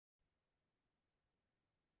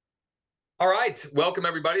All right, welcome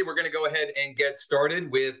everybody. We're going to go ahead and get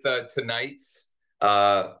started with tonight's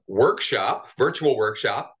virtual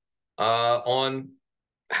workshop on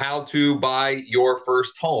how to buy your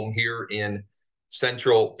first home here in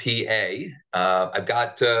Central PA. I've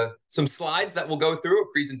got some slides that we'll go through, a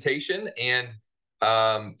presentation, and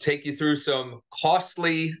take you through some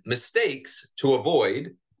costly mistakes to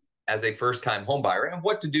avoid as a first-time home buyer and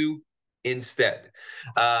what to do instead.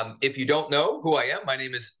 If you don't know who I am, my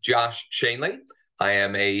name is Josh Schoenly. I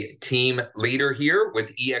am a team leader here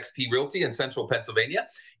with eXp Realty in Central Pennsylvania,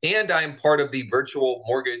 and I am part of the virtual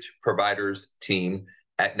mortgage providers team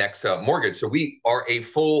at Nexa Mortgage. So we are a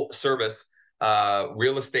full service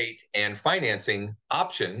real estate and financing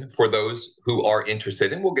option for those who are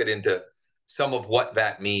interested. And we'll get into some of what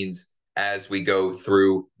that means as we go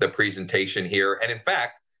through the presentation here. And in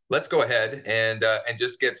fact, let's go ahead and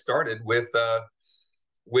just get started with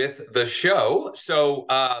the show. So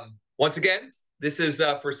once again, this is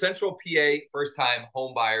for Central PA first-time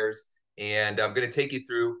home buyers, and I'm going to take you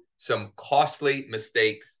through some costly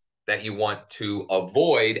mistakes that you want to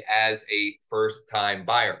avoid as a first-time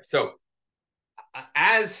buyer. So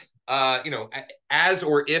as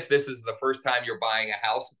or if this is the first time you're buying a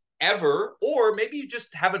house ever, or maybe you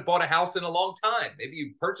just haven't bought a house in a long time. Maybe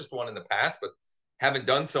you purchased one in the past, but haven't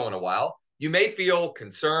done so in a while, you may feel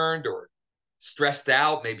concerned or stressed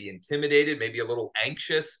out, maybe intimidated, maybe a little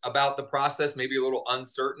anxious about the process, maybe a little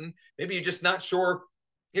uncertain. Maybe you're just not sure,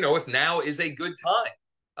 if now is a good time.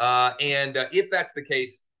 If that's the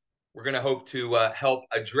case, we're going to hope to help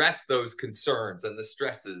address those concerns and the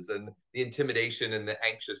stresses and the intimidation and the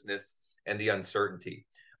anxiousness and the uncertainty.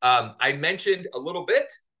 I mentioned a little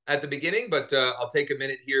bit at the beginning, but I'll take a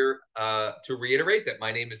minute here to reiterate that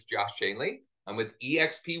my name is Josh Schoenly. I'm with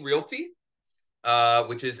eXp Realty,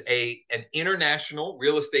 which is an international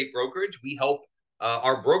real estate brokerage. We help,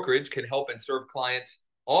 our brokerage can help and serve clients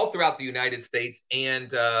all throughout the United States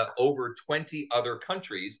and over 20 other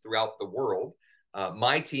countries throughout the world.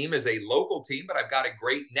 My team is a local team, but I've got a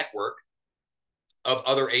great network of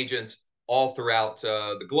other agents all throughout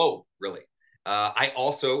the globe, really. I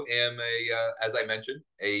also am, as I mentioned,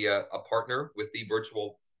 a partner with the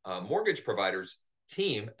virtual mortgage providers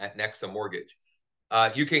team at Nexa Mortgage.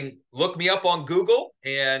 You can look me up on Google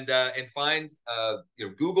and find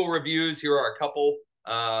Google reviews. Here are a couple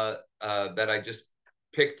that I just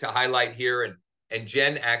picked to highlight here. And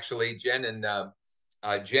Jen and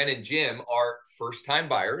Jim are first-time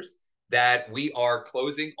buyers that we are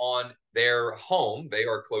closing on their home. They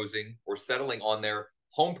are closing or settling on their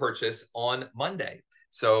home purchase on Monday.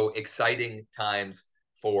 So exciting times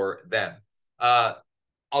for them.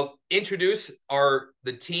 I'll introduce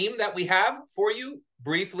the team that we have for you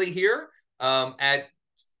briefly here at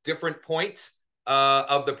different points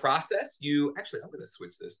of the process. I'm going to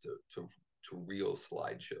switch this to real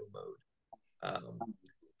slideshow mode.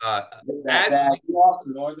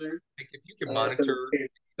 If you can monitor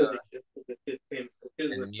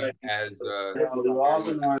and mute as very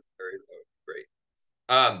great.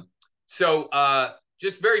 So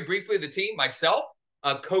just very briefly, the team, myself,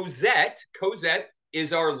 Cosette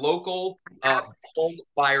is our local home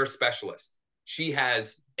buyer specialist. She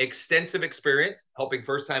has extensive experience helping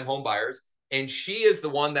first-time home buyers, and she is the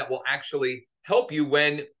one that will actually help you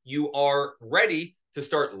when you are ready to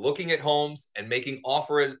start looking at homes and making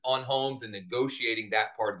offers on homes and negotiating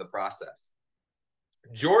that part of the process.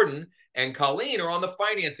 Jordan and Colleen are on the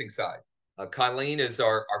financing side. Colleen is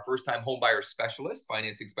our first-time home buyer specialist,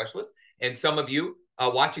 financing specialist, and some of you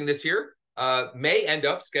watching this here may end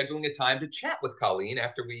up scheduling a time to chat with Colleen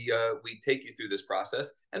after we take you through this process.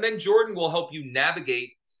 And then Jordan will help you navigate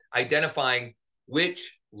identifying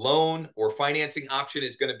which loan or financing option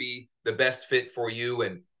is going to be the best fit for you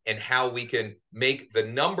and how we can make the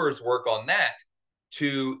numbers work on that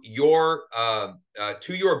to your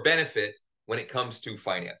benefit when it comes to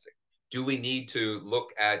financing. Do we need to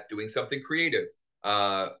look at doing something creative?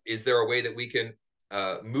 Is there a way that we can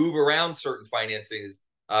move around certain financings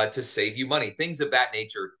to save you money, things of that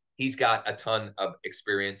nature? He's got a ton of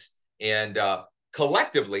experience. And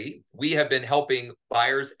collectively, we have been helping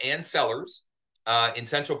buyers and sellers in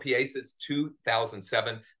Central PA since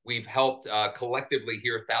 2007. We've helped collectively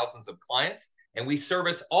here thousands of clients, and we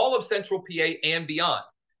service all of Central PA and beyond.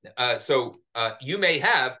 So you may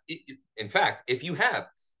have, in fact, if you have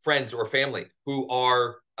friends or family who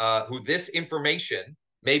this information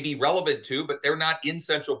may be relevant to, but they're not in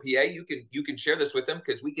Central PA, you can share this with them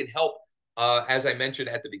because we can help. As I mentioned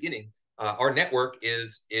at the beginning, our network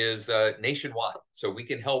is nationwide, so we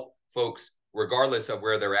can help folks regardless of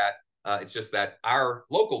where they're at. It's just that our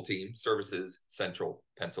local team services Central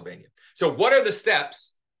Pennsylvania. So what are the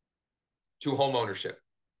steps to home ownership.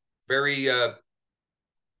 Very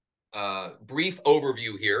brief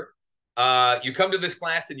overview here. You come to this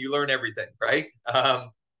class and you learn everything, right?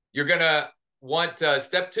 You're going to want,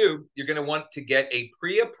 step two, you're going to want to get a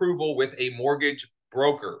pre-approval with a mortgage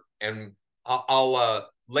broker. And I'll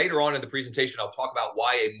later on in the presentation, I'll talk about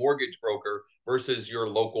why a mortgage broker versus your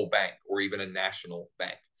local bank or even a national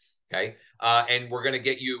bank, okay? And we're going to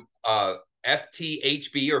get you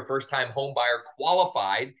FTHB or first-time home buyer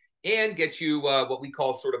qualified and get you what we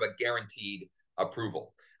call sort of a guaranteed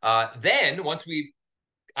approval. Then once we've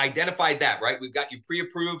identified that, right, we've got you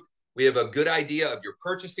pre-approved, we have a good idea of your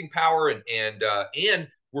purchasing power, and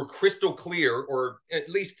we're crystal clear, or at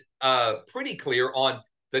least pretty clear on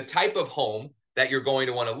the type of home that you're going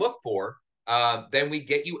to want to look for. Then we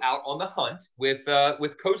get you out on the hunt with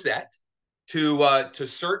Cosette to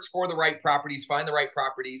search for the right properties, find the right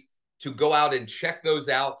properties, to go out and check those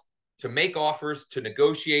out, to make offers, to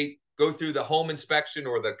negotiate, go through the home inspection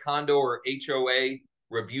or the condo or HOA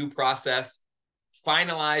review process,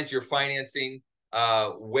 finalize your financing,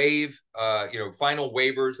 waive, final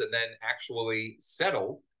waivers, and then actually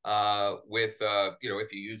settle with,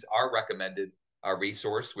 if you use our recommended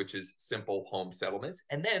resource, which is Simple Home Settlements.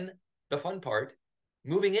 And then the fun part,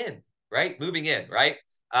 moving in, right?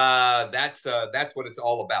 That's what it's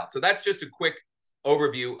all about. So that's just a quick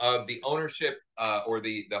overview of the ownership or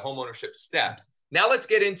the home ownership steps. Now let's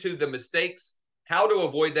get into the mistakes, how to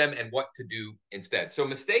avoid them, and what to do instead. So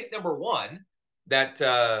mistake number one that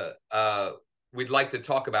we'd like to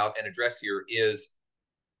talk about and address here is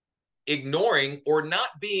ignoring or not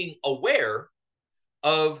being aware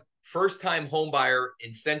of first-time homebuyer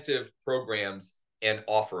incentive programs and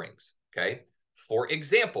offerings, okay? For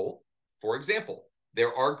example,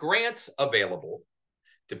 there are grants available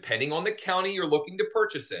depending on the county you're looking to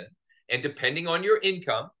purchase in and depending on your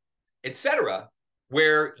income, etc.,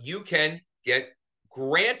 where you can get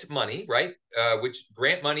grant money, right? Which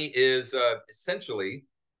grant money is essentially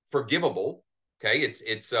forgivable. Okay,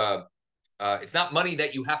 it's not money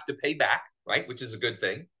that you have to pay back, right? Which is a good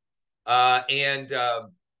thing. And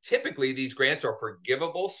typically, these grants are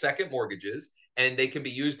forgivable second mortgages, and they can be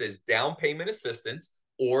used as down payment assistance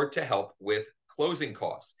or to help with closing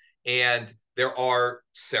costs. And there are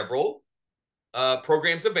several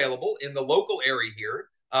programs available in the local area here,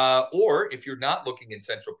 or if you're not looking in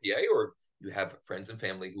Central PA, or you have friends and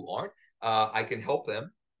family who aren't, I can help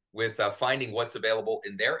them with finding what's available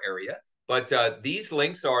in their area. But these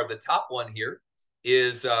links are, the top one here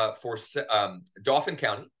is for Dauphin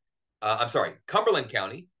County. Cumberland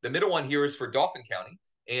County. The middle one here is for Dauphin County,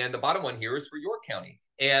 and the bottom one here is for York County.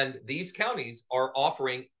 And these counties are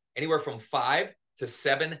offering anywhere from $5,000 to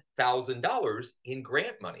 $7,000 in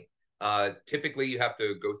grant money. Typically, you have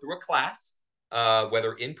to go through a class,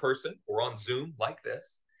 whether in person or on Zoom like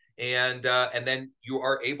this, and then you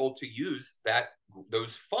are able to use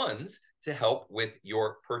those funds to help with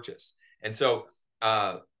your purchase. And so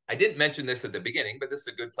I didn't mention this at the beginning, but this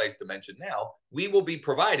is a good place to mention now. We will be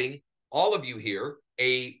providing all of you here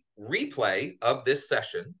a replay of this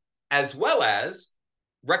session, as well as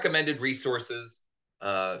recommended resources,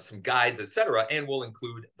 some guides, etc., and we'll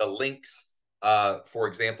include the links, for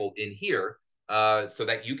example, in here, so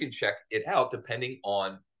that you can check it out depending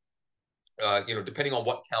on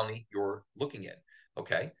what county you're looking in.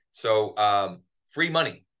 Okay, so free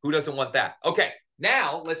money. Who doesn't want that? Okay,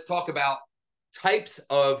 now let's talk about types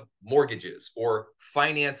of mortgages or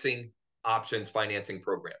financing options, financing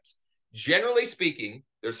programs. Generally speaking,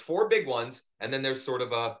 there's four big ones, and then there's sort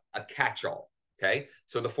of a catch-all. Okay,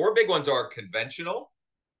 so the four big ones are conventional,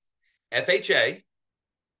 FHA,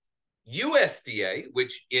 USDA,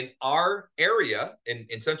 which in our area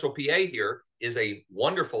in Central PA here is a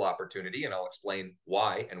wonderful opportunity, and I'll explain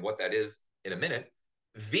why and what that is in a minute.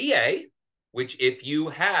 VA, which if you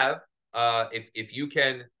have, if you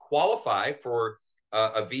can qualify for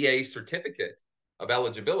a VA certificate of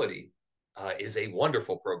eligibility, is a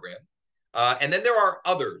wonderful program. And then there are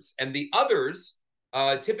others, and the others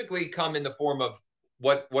typically come in the form of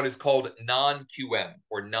what is called non-QM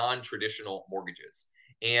or non-traditional mortgages.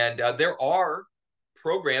 And there are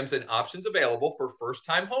programs and options available for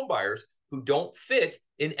first-time homebuyers who don't fit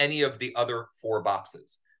in any of the other four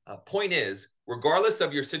boxes. Point is, regardless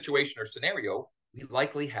of your situation or scenario, we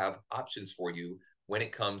likely have options for you when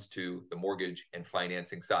it comes to the mortgage and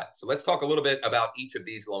financing side. So let's talk a little bit about each of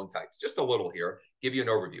these loan types, just a little here, give you an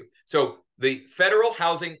overview. So the Federal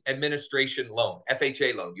Housing Administration loan,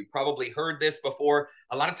 FHA loan, you've probably heard this before.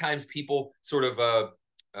 A lot of times people sort of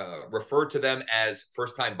refer to them as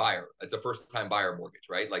first-time buyer. It's a first-time buyer mortgage,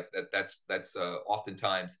 right? Like that's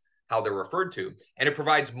oftentimes how they're referred to. And it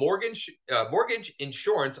provides mortgage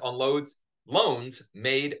insurance on loans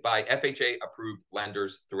made by FHA-approved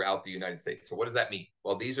lenders throughout the United States. So what does that mean?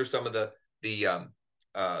 Well, these are some of the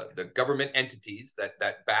government entities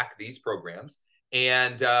that back these programs.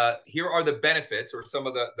 And here are the benefits or some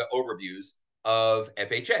of the overviews of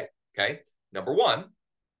FHA, okay? Number one,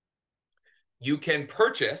 you can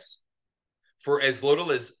purchase for as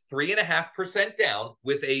little as 3.5% down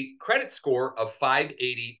with a credit score of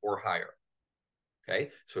 580 or higher.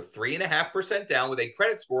 Okay, so 3.5% down with a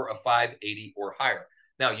credit score of 580 or higher.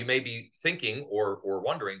 Now, you may be thinking or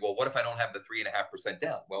wondering, well, what if I don't have the 3.5%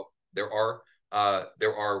 down? Well, there are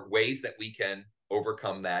ways that we can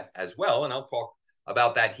overcome that as well, and I'll talk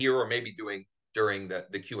about that here or maybe during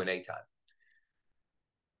the Q&A time.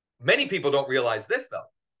 Many people don't realize this, though.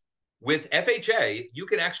 With FHA, you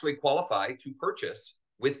can actually qualify to purchase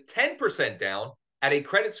with 10% down at a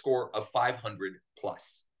credit score of 500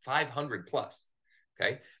 plus. 500 plus.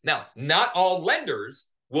 Okay. Now, not all lenders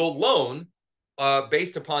will loan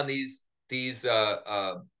based upon these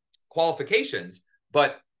qualifications,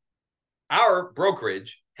 but our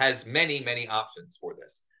brokerage has many options for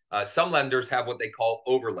this. Some lenders have what they call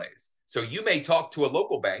overlays. So you may talk to a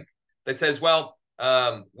local bank that says, well,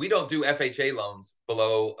 we don't do FHA loans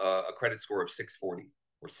below a credit score of 640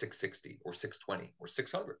 or 660 or 620 or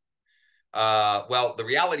 600. Well, the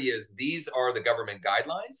reality is these are the government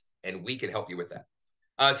guidelines, and we can help you with that.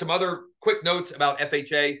 Some other quick notes about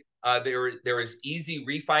FHA. There is easy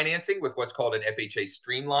refinancing with what's called an FHA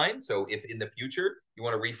streamline. So if in the future you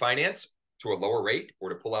want to refinance to a lower rate or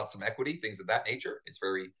to pull out some equity, things of that nature, it's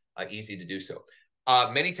very easy to do so.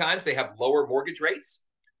 Many times they have lower mortgage rates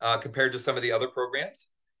compared to some of the other programs.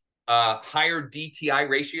 Higher DTI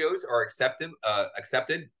ratios are accepted.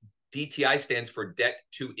 DTI stands for debt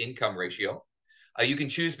to income ratio. You can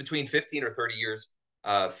choose between 15 or 30 years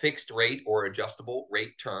fixed rate or adjustable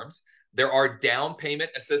rate terms. There are down payment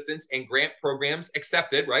assistance and grant programs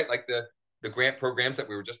accepted, right? Like the grant programs that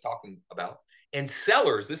we were just talking about. And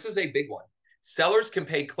sellers, this is a big one. Sellers can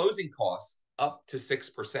pay closing costs up to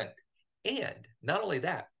 6%. And not only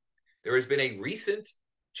that, there has been a recent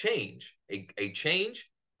change, a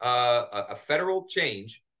federal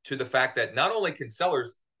change to the fact that not only can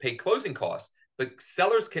sellers pay closing costs, but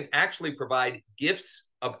sellers can actually provide gifts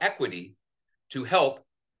of equity to help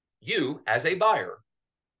you as a buyer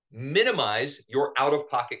minimize your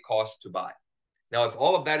out-of-pocket costs to buy. Now, if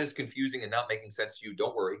all of that is confusing and not making sense to you,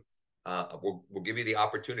 don't worry. We'll give you the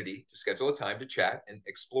opportunity to schedule a time to chat and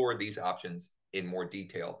explore these options in more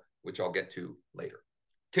detail, which I'll get to later.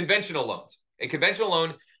 Conventional loans. A conventional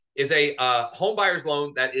loan is a home buyer's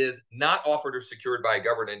loan that is not offered or secured by a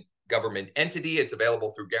government entity. It's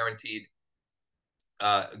available through guarantees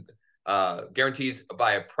by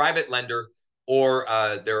a private lender, or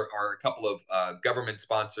there are a couple of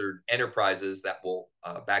government-sponsored enterprises that will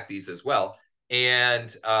back these as well.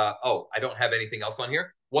 And, I don't have anything else on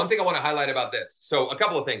here. One thing I want to highlight about this. So a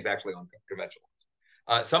couple of things actually on conventional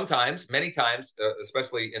loans. Sometimes, many times,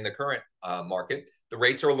 especially in the current market, the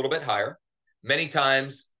rates are a little bit higher. Many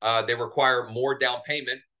times they require more down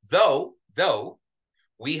payment, though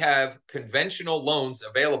we have conventional loans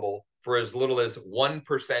available for as little as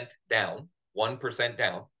 1% down, 1%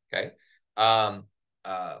 down, okay?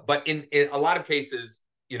 But in a lot of cases,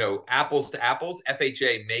 you know, apples to apples,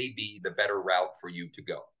 FHA may be the better route for you to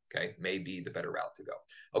go, okay? May be the better route to go.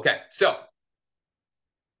 Okay, so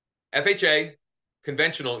FHA,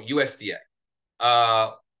 conventional, USDA.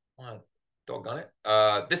 Doggone it.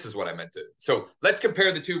 This is what I meant to. So let's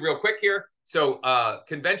compare the two real quick here. So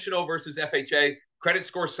conventional versus FHA, credit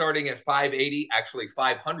score starting at 580, actually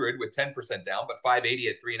 500 with 10% down, but 580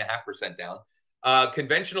 at 3.5% down.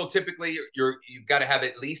 Conventional, typically, you've got to have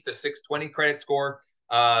at least a 620 credit score.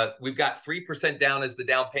 We've got 3% down as the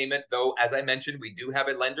down payment, though, as I mentioned, we do have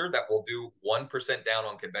a lender that will do 1% down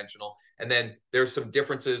on conventional. And then there's some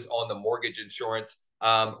differences on the mortgage insurance.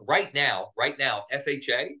 Right now,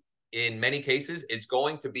 FHA, in many cases, is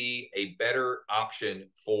going to be a better option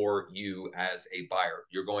for you as a buyer.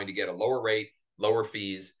 You're going to get a lower rate, lower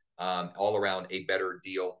fees, all around a better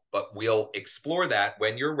deal. But we'll explore that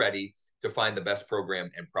when you're ready to find the best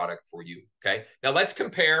program and product for you, okay? Now, let's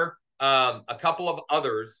compare a couple of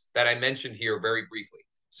others that I mentioned here very briefly.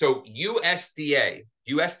 So USDA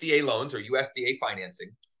loans or USDA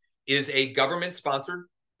financing is a government-sponsored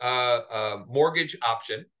mortgage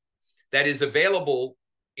option that is available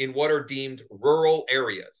in what are deemed rural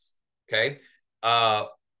areas, okay?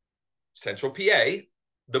 Central PA,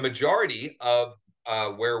 the majority of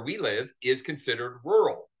where we live is considered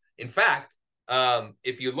rural. In fact,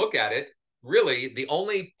 if you look at it, really the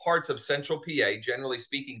only parts of Central PA, generally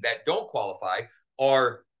speaking, that don't qualify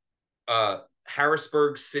are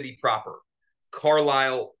Harrisburg City proper.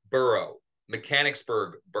 Carlisle Borough,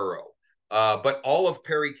 Mechanicsburg Borough, but all of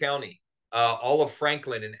Perry County, all of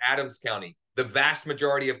Franklin and Adams County, the vast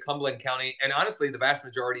majority of Cumberland County, and honestly, the vast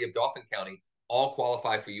majority of Dauphin County all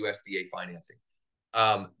qualify for USDA financing.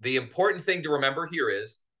 The important thing to remember here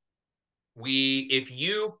is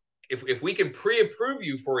if we can pre-approve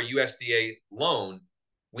you for a USDA loan,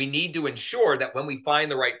 we need to ensure that when we find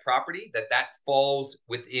the right property, that falls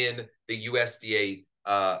within the USDA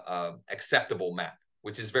acceptable map,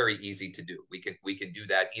 which is very easy to do. We can do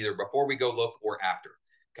that either before we go look or after.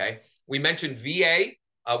 Okay. We mentioned VA,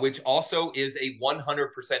 which also is a 100%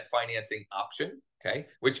 financing option. Okay.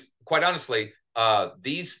 Which, quite honestly,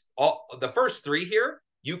 the first three here,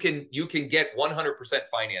 you can get 100%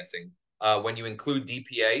 financing when you include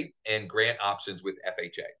DPA and grant options with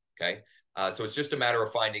FHA. Okay. So it's just a matter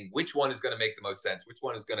of finding which one is going to make the most sense, which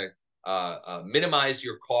one is going to minimize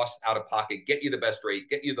your costs out of pocket, get you the best rate,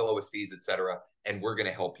 get you the lowest fees, etc. And we're going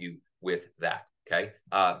to help you with that. Okay.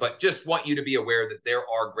 But just want you to be aware that there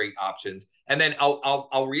are great options. And then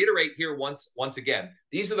I'll reiterate here once again,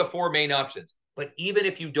 these are the four main options. But even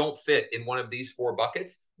if you don't fit in one of these four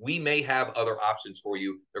buckets, we may have other options for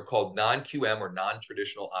you. They're called non-QM or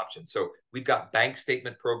non-traditional options. So we've got bank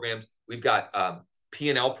statement programs. We've got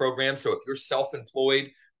P&L programs. So if you're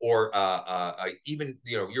self-employed or even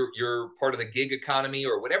you're part of the gig economy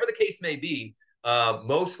or whatever the case may be,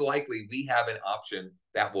 most likely we have an option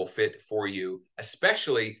that will fit for you,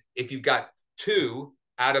 especially if you've got two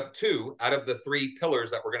out of the three pillars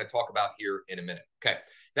that we're going to talk about here in a minute. Okay.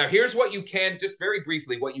 Now, here's what you can, just very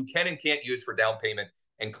briefly, what you can and can't use for down payment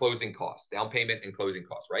and closing costs,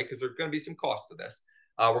 right? Because there's going to be some costs to this.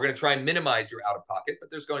 We're going to try and minimize your out-of-pocket, but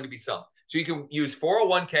there's going to be some. So you can use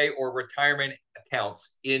 401k or retirement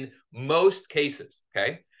accounts in most cases,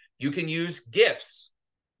 okay? You can use gifts,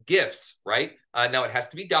 right? Now, it has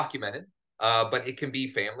to be documented, but it can be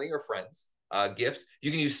family or friends, gifts.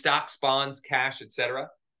 You can use stocks, bonds, cash, etc.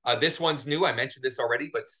 This one's new. I mentioned this already,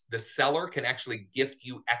 but the seller can actually gift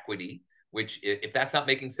you equity, which if that's not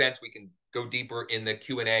making sense, we can go deeper in the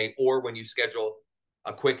Q&A or when you schedule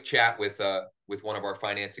a quick chat with one of our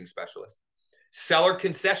financing specialists. Seller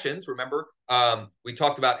concessions. Remember, we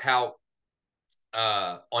talked about how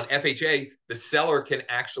on FHA, the seller can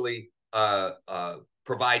actually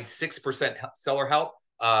provide 6% seller help.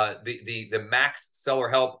 The max seller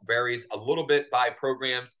help varies a little bit by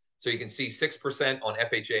programs. So you can see 6% on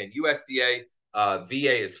FHA and USDA,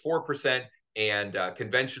 VA is 4%, and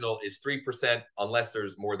conventional is 3% unless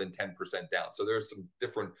there's more than 10% down. So there's some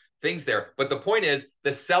different things there. But the point is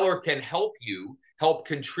the seller can help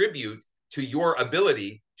contribute to your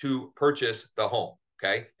ability to purchase the home,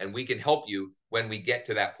 okay? And we can help you when we get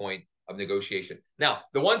to that point of negotiation. Now,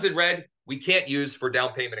 the ones in red, we can't use for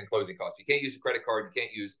down payment and closing costs. You can't use a credit card. You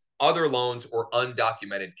can't use other loans or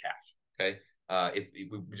undocumented cash, okay?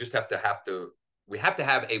 We just have to have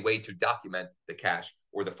a way to document the cash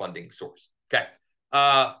or the funding source. Okay.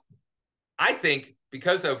 I think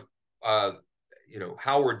because of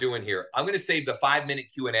how we're doing here, I'm going to save the 5-minute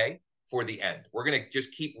Q&A for the end. We're going to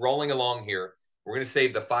just keep rolling along here. We're going to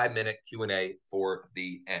save the 5-minute Q&A for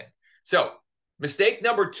the end. So mistake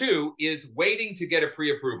number 2 is waiting to get a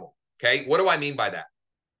pre-approval. Okay. What do I mean by that?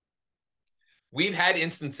 We've had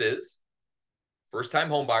instances, first-time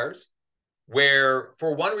home buyers, where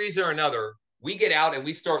for one reason or another, we get out and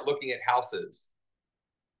we start looking at houses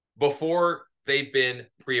before they've been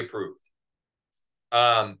pre-approved.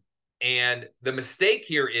 And the mistake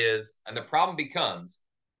here is, and the problem becomes,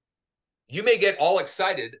 you may get all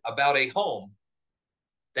excited about a home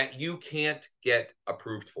that you can't get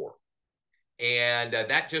approved for. And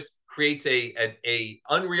that just creates a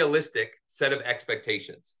unrealistic set of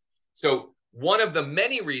expectations. So one of the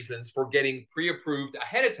many reasons for getting pre-approved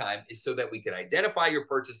ahead of time is so that we can identify your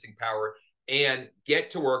purchasing power and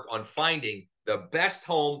get to work on finding the best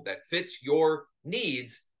home that fits your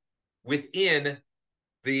needs within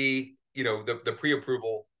the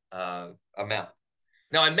pre-approval amount.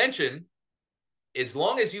 Now, I mentioned as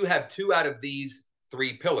long as you have 2 out of these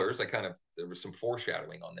 3 pillars, there was some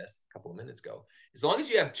foreshadowing on this a couple of minutes ago. As long as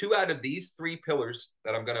you have 2 out of these 3 pillars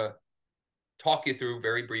that I'm going to talk you through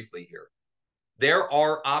very briefly here, there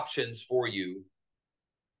are options for you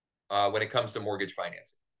when it comes to mortgage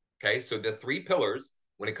financing. Okay, so the 3 pillars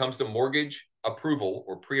when it comes to mortgage approval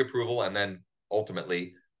or pre-approval and then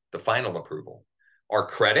ultimately the final approval are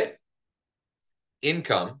credit,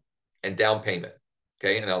 income, and down payment.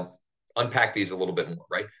 Okay, and I'll unpack these a little bit more,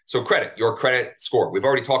 right? So credit, your credit score. We've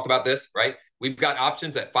already talked about this, right? We've got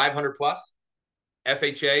options at 500 plus,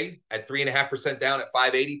 FHA at 3.5% down at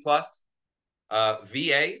 580 plus,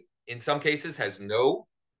 VA in some cases has no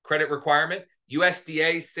credit requirement.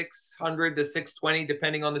 USDA 600 to 620,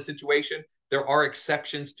 depending on the situation. There are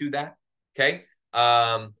exceptions to that. Okay.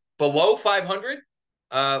 Below 500,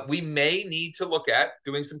 we may need to look at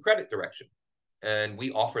doing some credit direction, and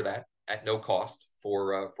we offer that at no cost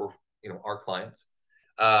for our clients.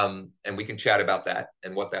 And we can chat about that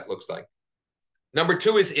and what that looks like. Number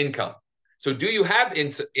 2 is income. So do you have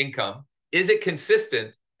income? Is it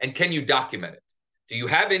consistent? And can you document it? Do you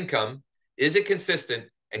have income? Is it consistent?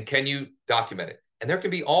 And can you document it? And there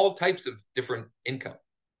can be all types of different income.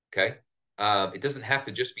 Okay. It doesn't have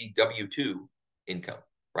to just be W-2 income,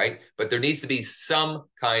 right? But there needs to be some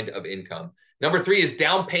kind of income. Number 3 is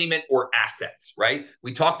down payment or assets, right?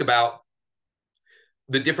 We talked about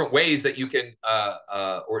the different ways that you can,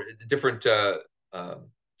 or the different,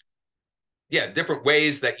 different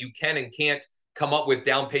ways that you can and can't come up with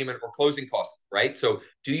down payment or closing costs, right? So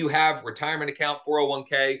do you have retirement account,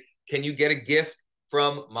 401k? Can you get a gift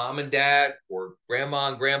from mom and dad or grandma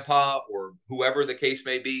and grandpa or whoever the case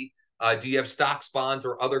may be? Do you have stocks, bonds,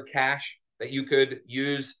 or other cash that you could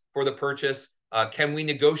use for the purchase? Can we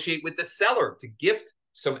negotiate with the seller to gift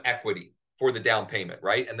some equity for the down payment,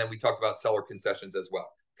 right? And then we talked about seller concessions as well,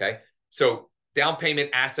 okay? So down payment,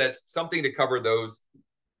 assets, something to cover those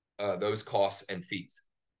costs and fees.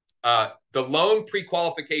 The loan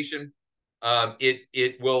pre-qualification,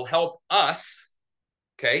 it will help us,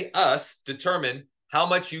 determine how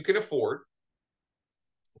much you can afford,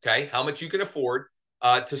 how much you can afford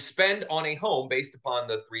to spend on a home based upon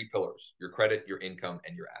the 3 pillars: your credit, your income,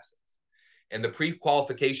 and your assets. And the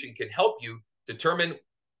pre-qualification can help you determine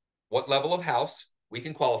what level of house we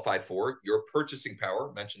can qualify for, your purchasing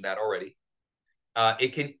power, mentioned that already.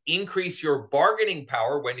 It can increase your bargaining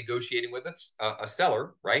power when negotiating with a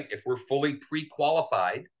seller, right? If we're fully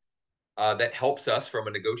pre-qualified, that helps us from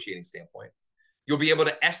a negotiating standpoint. You'll be able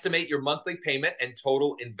to estimate your monthly payment and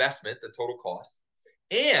total investment, the total cost.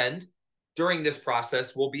 And during this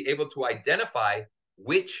process, we'll be able to identify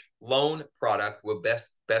which loan product will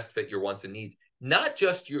best fit your wants and needs. Not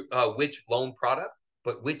just your which loan product,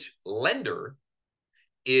 but which lender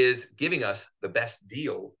is giving us the best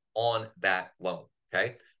deal on that loan.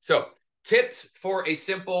 Okay. So tips for a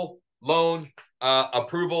simple loan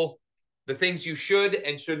approval, the things you should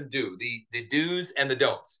and shouldn't do, the do's and the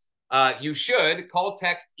don'ts. You should call,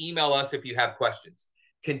 text, email us if you have questions.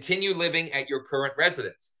 Continue living at your current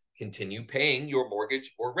residence. Continue paying your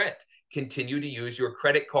mortgage or rent. Continue to use your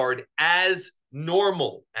credit card as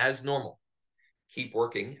normal. Keep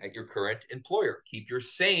working at your current employer. Keep your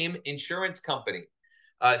same insurance company.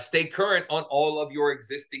 Stay current on all of your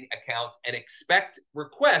existing accounts and expect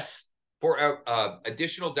requests for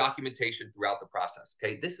additional documentation throughout the process.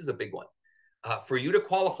 Okay, this is a big one. For you to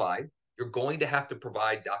qualify, you're going to have to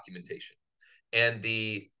provide documentation. And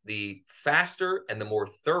the faster and the more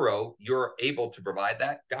thorough you're able to provide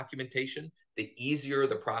that documentation, the easier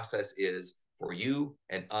the process is for you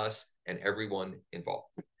and us and everyone involved.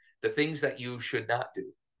 The things that you should not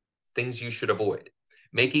do, things you should avoid: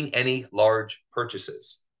 making any large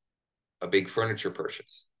purchases, a big furniture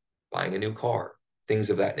purchase, buying a new car,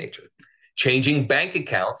 things of that nature. Changing bank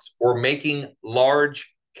accounts or making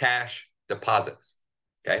large cash deposits,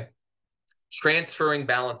 okay? Transferring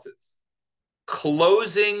balances.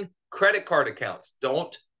 Closing credit card accounts.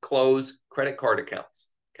 Don't close credit card accounts,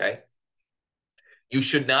 okay? You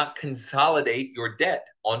should not consolidate your debt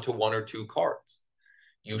onto 1 or 2 cards.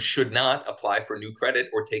 You should not apply for new credit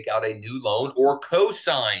or take out a new loan or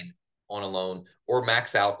co-sign on a loan or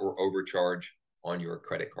max out or overcharge on your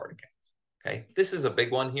credit card accounts. Okay, this is a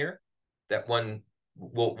big one here. That one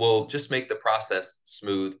will just make the process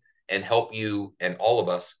smooth and help you and all of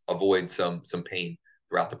us avoid some pain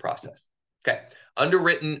throughout the process. Okay,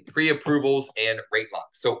 underwritten pre-approvals and rate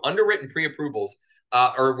locks. So underwritten pre-approvals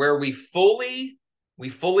are where we fully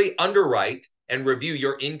underwrite and review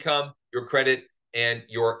your income, your credit, and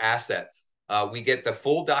your assets. We get the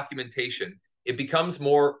full documentation. It becomes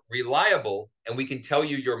more reliable, and we can tell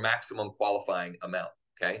you your maximum qualifying amount.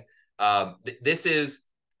 Okay, this is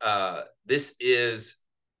the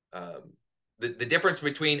difference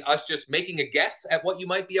between us just making a guess at what you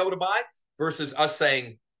might be able to buy versus us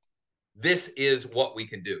saying this is what we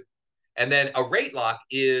can do. And then a rate lock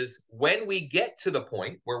is when we get to the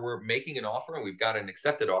point where we're making an offer and we've got an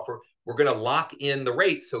accepted offer, we're going to lock in the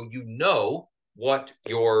rate so you know what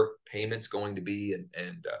your payment's going to be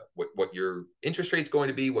and what your interest rate's going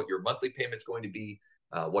to be, what your monthly payment's going to be,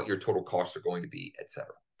 what your total costs are going to be,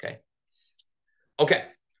 etc. Okay.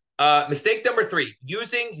 Mistake number 3,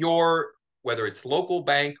 using your, whether it's local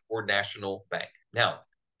bank or national bank. Now,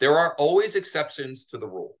 there are always exceptions to the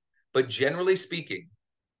rule, but generally speaking,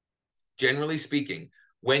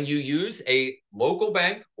 When you use a local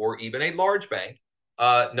bank or even a large bank,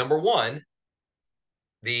 number one,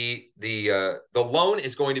 the loan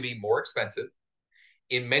is going to be more expensive.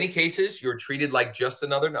 In many cases, you're treated like just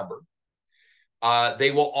another number.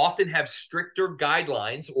 They will often have stricter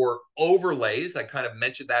guidelines or overlays. I kind of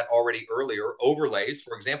mentioned that already earlier. Overlays,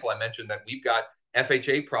 for example, I mentioned that we've got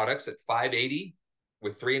FHA products at 580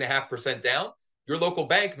 with 3.5% down. Your local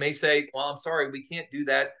bank may say, well, I'm sorry, we can't do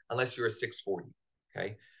that unless you're a 640.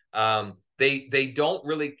 Okay. They don't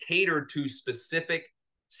really cater to specific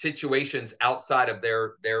situations outside of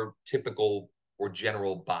their typical or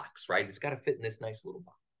general box, right? It's got to fit in this nice little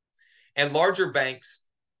box. And larger banks,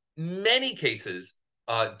 many cases,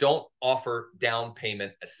 don't offer down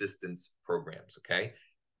payment assistance programs. Okay.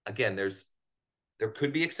 Again, there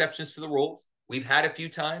could be exceptions to the rules. We've had a few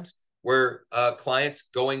times where clients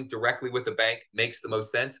going directly with the bank makes the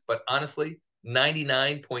most sense, but honestly,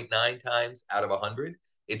 99.9 times out of 100,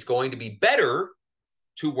 it's going to be better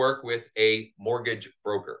to work with a mortgage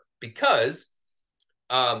broker because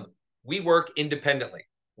we work independently.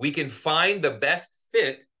 We can find the best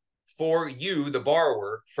fit for you, the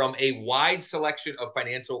borrower, from a wide selection of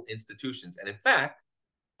financial institutions. And in fact,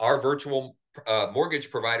 our virtual mortgage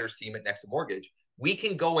providers team at Nexa Mortgage, we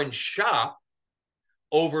can go and shop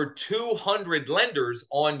over 200 lenders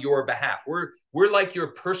on your behalf. We're like your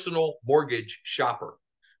personal mortgage shopper.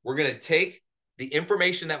 We're going to take the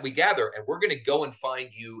information that we gather and we're going to go and find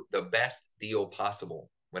you the best deal possible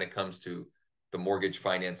when it comes to the mortgage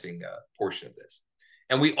financing portion of this.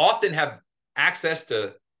 And we often have access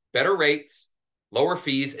to better rates, lower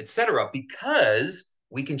fees, etc., because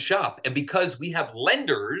we can shop and because we have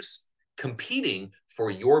lenders competing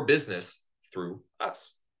for your business through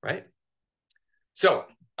us, right? So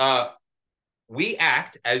we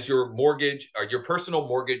act as your mortgage or your personal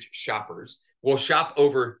mortgage shoppers. We'll shop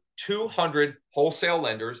over 200 wholesale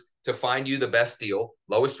lenders to find you the best deal,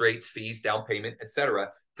 lowest rates, fees, down payment, etc.,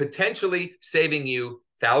 potentially saving you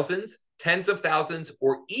thousands, tens of thousands,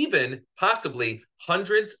 or even possibly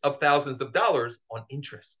hundreds of thousands of dollars on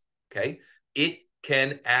interest. Okay, it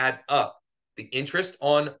can add up. The interest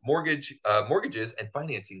on mortgages and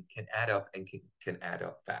financing can add up and can add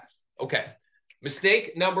up fast. Okay.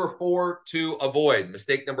 Mistake number 4 to avoid.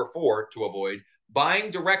 Mistake number 4 to avoid: buying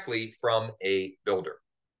directly from a builder.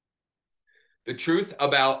 The truth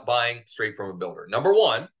about buying straight from a builder. Number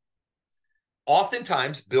one,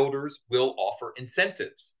 oftentimes builders will offer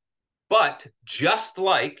incentives, but just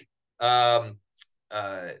like, I'm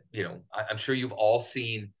sure you've all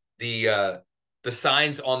seen the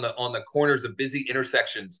signs on the corners of busy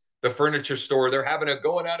intersections. The furniture store, they're having a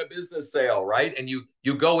going out of business sale, right? And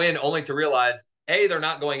you go in only to realize, A, they're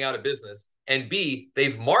not going out of business, and B,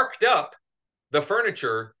 they've marked up the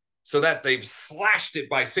furniture so that they've slashed it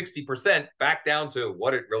by 60% back down to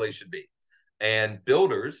what it really should be. And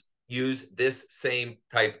builders use this same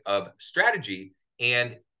type of strategy.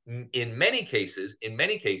 And in many cases,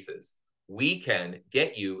 we can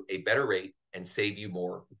get you a better rate and save you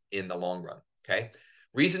more in the long run. Okay.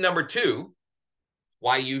 Reason number 2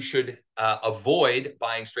 why you should avoid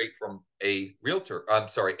buying straight from a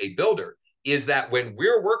builder, is that when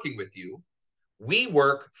we're working with you, we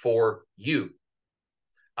work for you.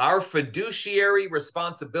 Our fiduciary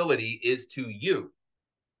responsibility is to you,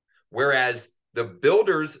 whereas the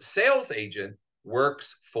builder's sales agent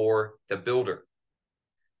works for the builder.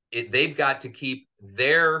 They've got to keep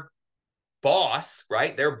their boss,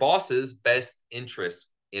 right? Their boss's best interests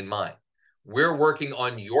in mind. We're working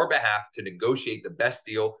on your behalf to negotiate the best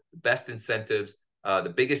deal, the best incentives,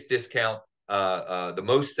 the biggest discount, the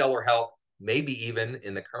most seller help, maybe even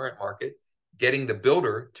in the current market, getting the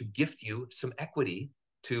builder to gift you some equity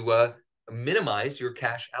to minimize your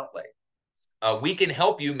cash outlay. We can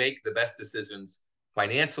help you make the best decisions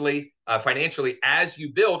financially as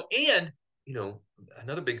you build. And,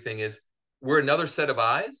 another big thing is we're another set of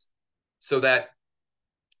eyes so that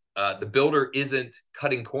the builder isn't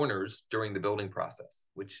cutting corners during the building process,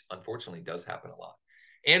 which unfortunately does happen a lot.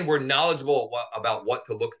 And we're knowledgeable about what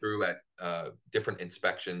to look through at different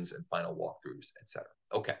inspections and final walkthroughs, etc.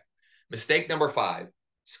 Okay. Mistake number 5,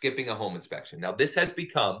 skipping a home inspection. Now, this has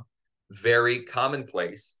become very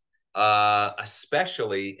commonplace,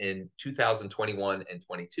 especially in 2021 and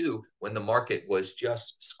 22, when the market was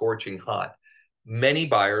just scorching hot. Many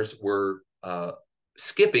buyers were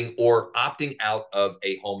skipping or opting out of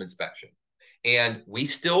a home inspection. And we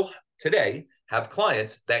still today have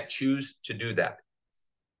clients that choose to do that.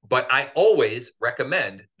 But I always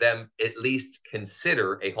recommend them at least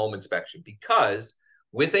consider a home inspection, because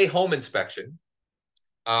with a home inspection,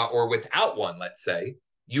 or without one, let's say,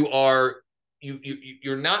 you are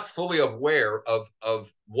you're not fully aware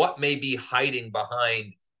of what may be hiding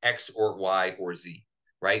behind X or Y or Z,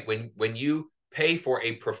 right? When you pay for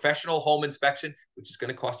a professional home inspection, which is going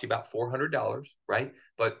to cost you about $400, right?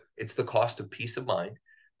 But it's the cost of peace of mind.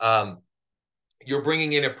 You're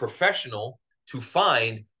bringing in a professional to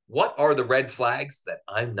find what are the red flags that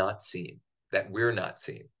I'm not seeing, that we're not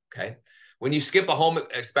seeing, okay? When you skip a home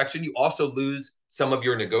inspection, you also lose some of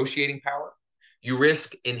your negotiating power. You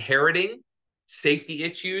risk inheriting safety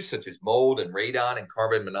issues such as mold and radon and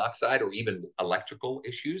carbon monoxide, or even electrical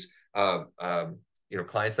issues.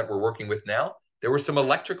 Clients that we're working with now, there were some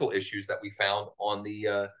electrical issues that we found on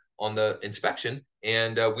the inspection,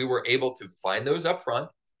 and we were able to find those up front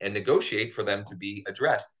and negotiate for them to be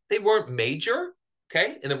addressed. They weren't major,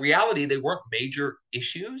 okay? In the reality, they weren't major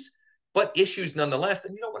issues, but issues nonetheless.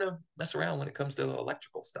 And you don't want to mess around when it comes to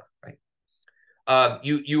electrical stuff, right?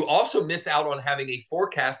 You also miss out on having a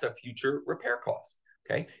forecast of future repair costs.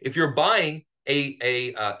 Okay, if you're buying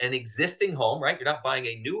an existing home, right? You're not buying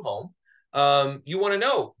a new home. You want to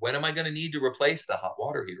know, when am I going to need to replace the hot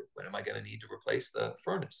water heater? When am I going to need to replace the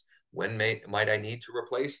furnace? When might I need to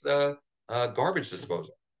replace the garbage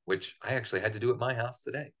disposal, which I actually had to do at my house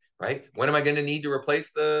today, right? When am I going to need to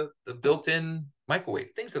replace the built-in microwave?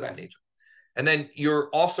 Things of that nature. And then you're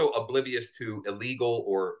also oblivious to illegal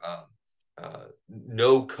or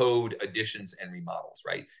no code additions and remodels,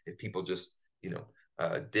 right? If people just,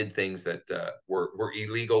 did things that were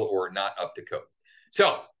illegal or not up to code.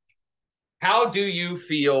 So how do you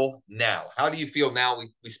feel now? How do you feel now?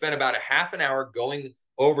 We spent about a half an hour going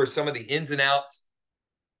over some of the ins and outs,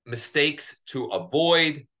 mistakes to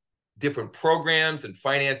avoid, different programs and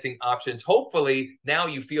financing options. Hopefully now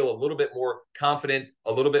you feel a little bit more confident,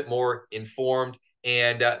 a little bit more informed,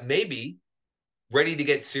 and maybe ready to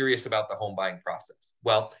get serious about the home buying process.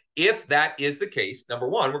 Well, if that is the case, number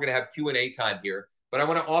one, we're going to have Q&A time here, but I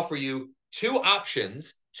want to offer you two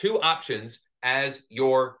options as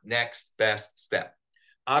your next best step.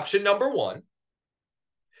 Option number one,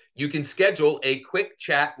 you can schedule a quick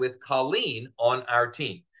chat with Colleen on our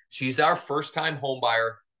team. She's our first-time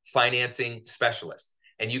homebuyer financing specialist.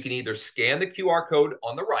 And you can either scan the QR code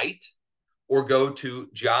on the right or go to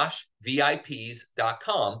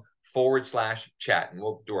joshvips.com/chat. And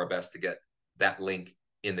we'll do our best to get that link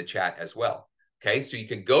in the chat as well. Okay, so you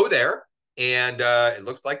can go there and it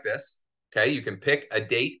looks like this. Okay, you can pick a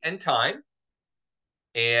date and time,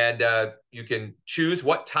 and you can choose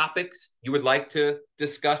what topics you would like to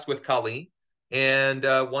discuss with Colleen. And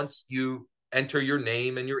once you enter your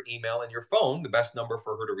name and your email and your phone, the best number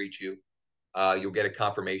for her to reach you, you'll get a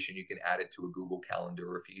confirmation. You can add it to a Google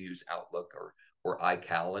Calendar, or if you use Outlook or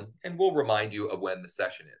iCal, and we'll remind you of when the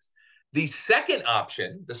session is. The second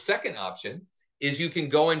option is you can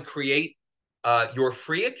go and create your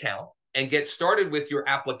free account and get started with your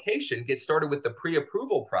application, get started with the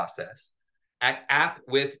pre-approval process at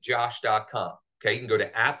appwithjosh.com. Okay, you can go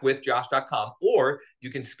to appwithjosh.com, or you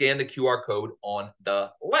can scan the QR code on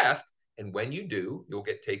the left. And when you do, you'll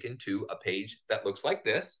get taken to a page that looks like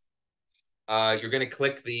this. You're going to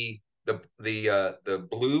click the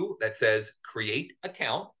blue that says create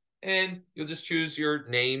account, and you'll just choose your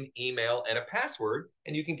name, email, and a password,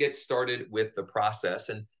 and you can get started with the process,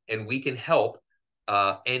 and we can help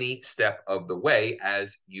any step of the way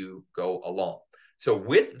as you go along. So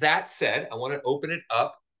with that said, I want to open it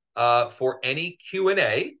up for any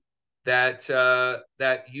Q&A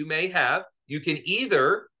that you may have. You can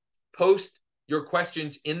either post your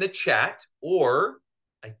questions in the chat, or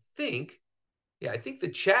I think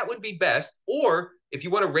the chat would be best. Or if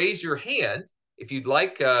you want to raise your hand, if you'd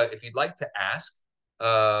like to ask,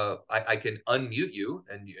 I can unmute you,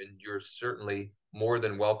 and you're certainly more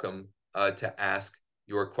than welcome to ask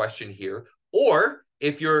your question here. Or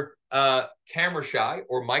if you're camera shy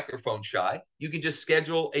or microphone shy, you can just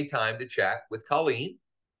schedule a time to chat with Colleen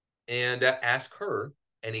and ask her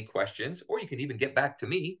any questions, or you can even get back to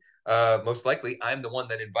me. Most likely, I'm the one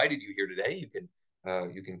that invited you here today.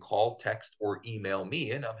 You can call, text, or email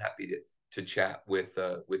me, and I'm happy to chat with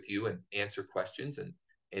you and answer questions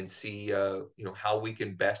and see how we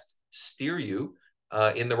can best steer you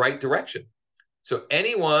in the right direction. So,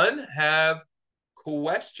 anyone have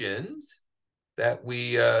questions that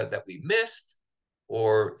we missed,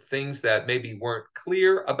 or things that maybe weren't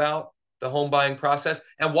clear about the home buying process?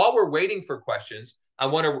 And while we're waiting for questions, I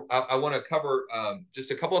want to cover just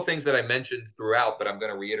a couple of things that I mentioned throughout, but I'm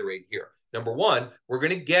going to reiterate here. Number one, we're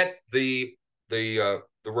going to get the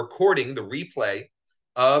recording, the replay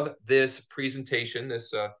of this presentation,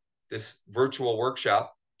 this virtual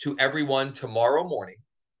workshop, to everyone tomorrow morning,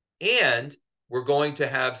 and we're going to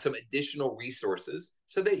have some additional resources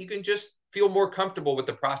so that you can just feel more comfortable with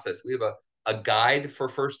the process, we have a guide for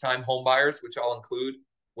first-time home buyers, which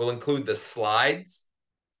will include the slides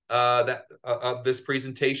of this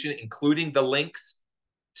presentation, including the links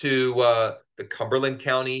to the Cumberland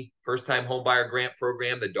County First-Time Homebuyer Grant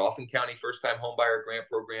Program, the Dauphin County First-Time Homebuyer Grant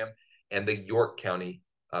Program, and the York County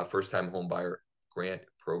First-Time Homebuyer Grant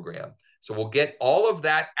Program. So we'll get all of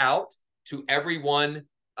that out to everyone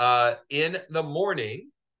in the morning,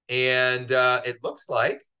 and it looks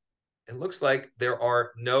like there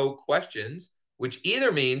are no questions, which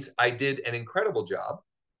either means I did an incredible job,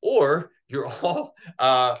 or you're all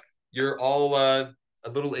a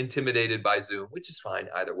little intimidated by Zoom, which is fine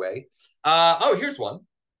either way. Oh, here's one.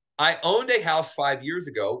 I owned a house 5 years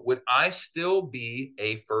ago. Would I still be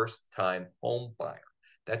a first-time home buyer?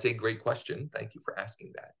 That's a great question. Thank you for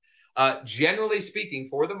asking that. Generally speaking,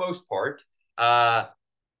 for the most part,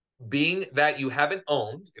 being that you haven't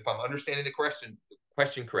owned, if I'm understanding the question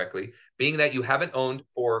correctly, being that you haven't owned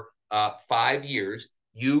for 5 years,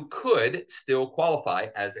 you could still qualify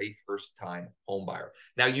as a first-time home buyer.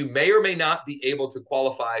 Now, you may or may not be able to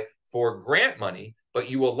qualify for grant money, but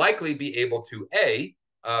you will likely be able to A,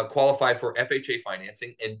 qualify for FHA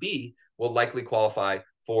financing, and B, will likely qualify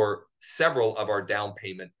for several of our down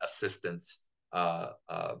payment assistance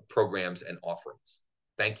programs and offerings.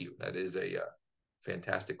 Thank you. That is a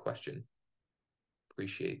fantastic question.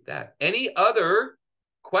 Appreciate that. Any other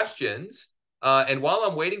questions? And while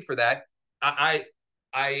I'm waiting for that,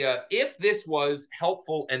 if this was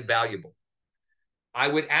helpful and valuable, I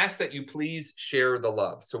would ask that you please share the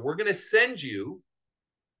love. So we're going to send you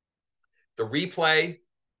the replay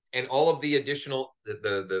and all of the additional,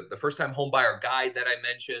 the first-time home buyer guide that I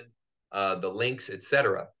mentioned, the links,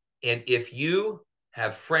 etc. And if you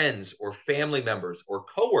have friends or family members or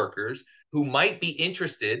coworkers who might be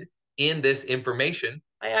interested in this information,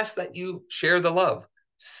 I ask that you share the love,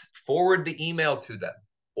 forward the email to them,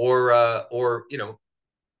 or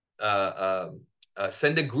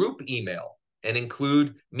send a group email and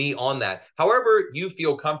include me on that. However you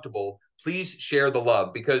feel comfortable, please share the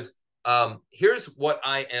love, because here's what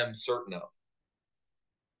I am certain of.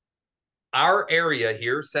 Our area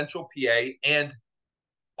here, Central PA, and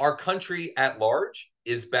our country at large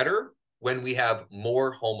is better when we have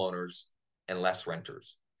more homeowners and less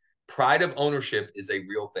renters. Pride of ownership is a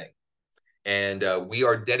real thing. And we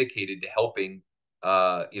are dedicated to helping,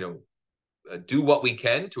 do what we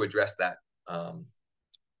can to address that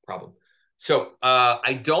problem. So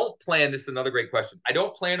I don't plan, this is another great question. I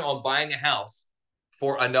don't plan on buying a house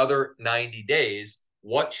for another 90 days.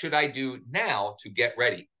 What should I do now to get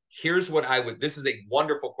ready? Here's what I would, this is a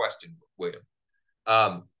wonderful question, William.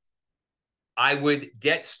 I would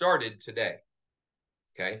get started today.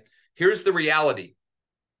 Okay. Here's the reality.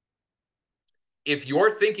 If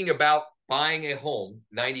you're thinking about buying a home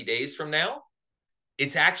 90 days from now,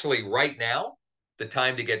 it's actually right now the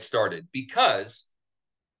time to get started, because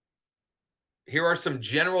here are some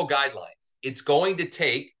general guidelines. It's going to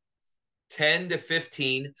take 10 to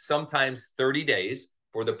 15, sometimes 30 days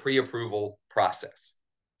for the pre-approval process.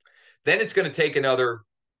 Then it's going to take another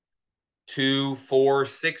 2, 4,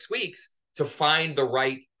 6 weeks to find the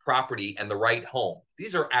right property and the right home.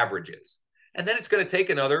 These are averages. And then it's going to take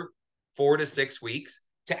another 4 to 6 weeks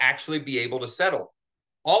to actually be able to settle.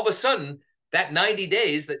 All of a sudden, that 90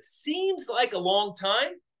 days that seems like a long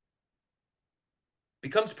time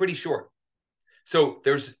becomes pretty short. So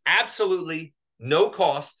there's absolutely no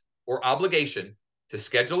cost or obligation to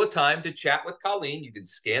schedule a time to chat with Colleen. You can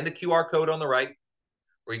scan the QR code on the right,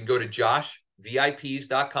 or you can go to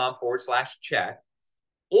joshvips.com/chat,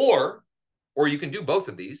 or you can do both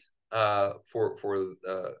of these if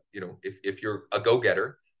you're a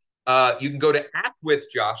go-getter. You can go to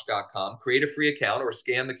actwithjosh.com, create a free account, or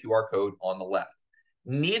scan the QR code on the left.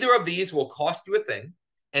 Neither of these will cost you a thing,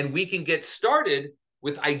 and we can get started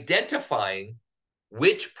with identifying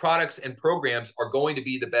which products and programs are going to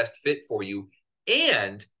be the best fit for you.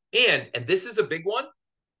 And this is a big one.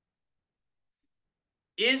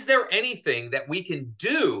 Is there anything that we can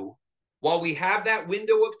do while we have that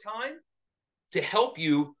window of time to help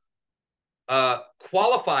you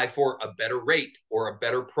qualify for a better rate or a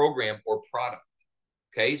better program or product?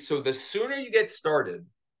 Okay, so the sooner you get started,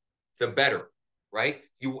 the better, right?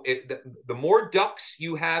 The more ducks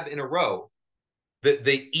you have in a row,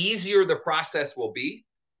 the easier the process will be,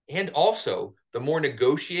 and also the more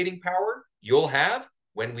negotiating power you'll have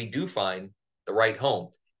when we do find the right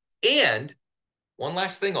home. And one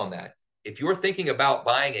last thing on that, if you're thinking about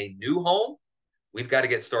buying a new home, we've got to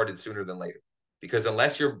get started sooner than later, because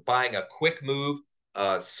unless you're buying a quick move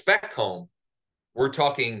spec home, we're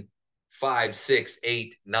talking 5, 6,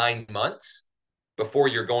 8, 9 months. before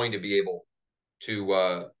you're going to be able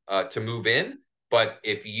to move in. But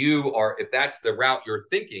if that's the route you're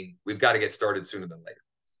thinking, we've got to get started sooner than later.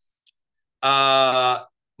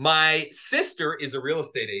 My sister is a real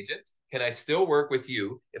estate agent. Can I still work with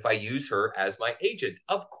you if I use her as my agent?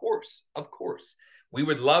 Of course, of course. We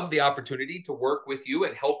would love the opportunity to work with you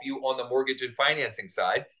and help you on the mortgage and financing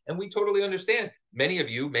side. And we totally understand. Many of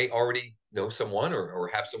you may already know someone or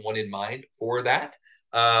have someone in mind for that.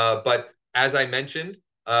 But as I mentioned,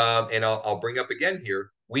 and I'll bring up again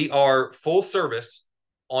here, we are full service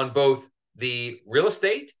on both the real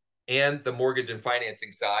estate and the mortgage and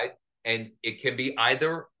financing side. And it can be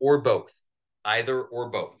either or both, either or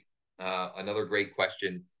both. Another great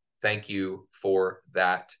question. Thank you for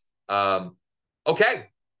that. Okay.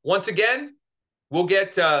 Once again, we'll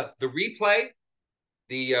get the replay,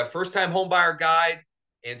 the first-time homebuyer guide,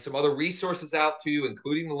 and some other resources out to you,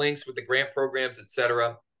 including the links with the grant programs,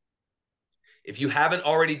 etc. If you haven't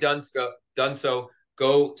already done so,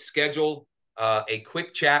 go schedule a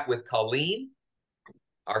quick chat with Colleen,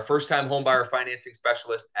 our first-time homebuyer financing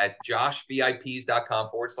specialist, at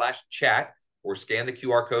joshvips.com/chat, or scan the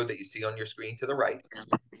QR code that you see on your screen to the right,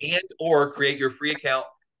 and or create your free account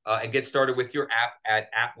and get started with your app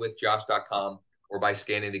at appwithjosh.com, or by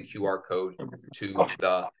scanning the QR code to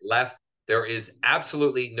the left. There is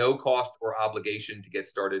absolutely no cost or obligation to get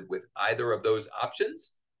started with either of those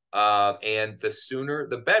options. And the sooner,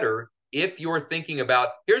 the better. If you're thinking about,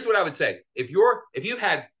 here's what I would say. If you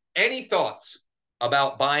had any thoughts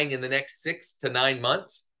about buying in the next 6 to 9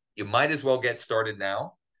 months, you might as well get started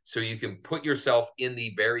now, so you can put yourself in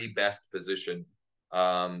the very best position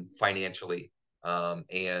financially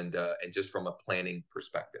and just from a planning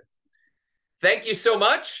perspective. Thank you so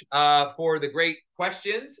much for the great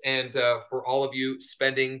questions and for all of you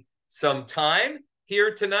spending some time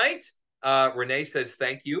here tonight. Renee says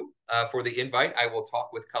thank you for the invite. I will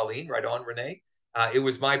talk with Colleen. Right on, Renee. It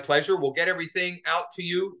was my pleasure. We'll get everything out to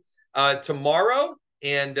you tomorrow,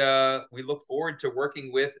 and we look forward to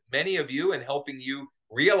working with many of you and helping you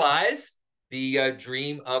realize the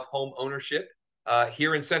dream of home ownership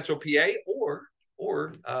here in Central PA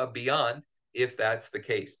or beyond, if that's the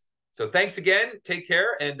case. So thanks again. Take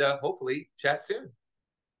care, and hopefully chat soon.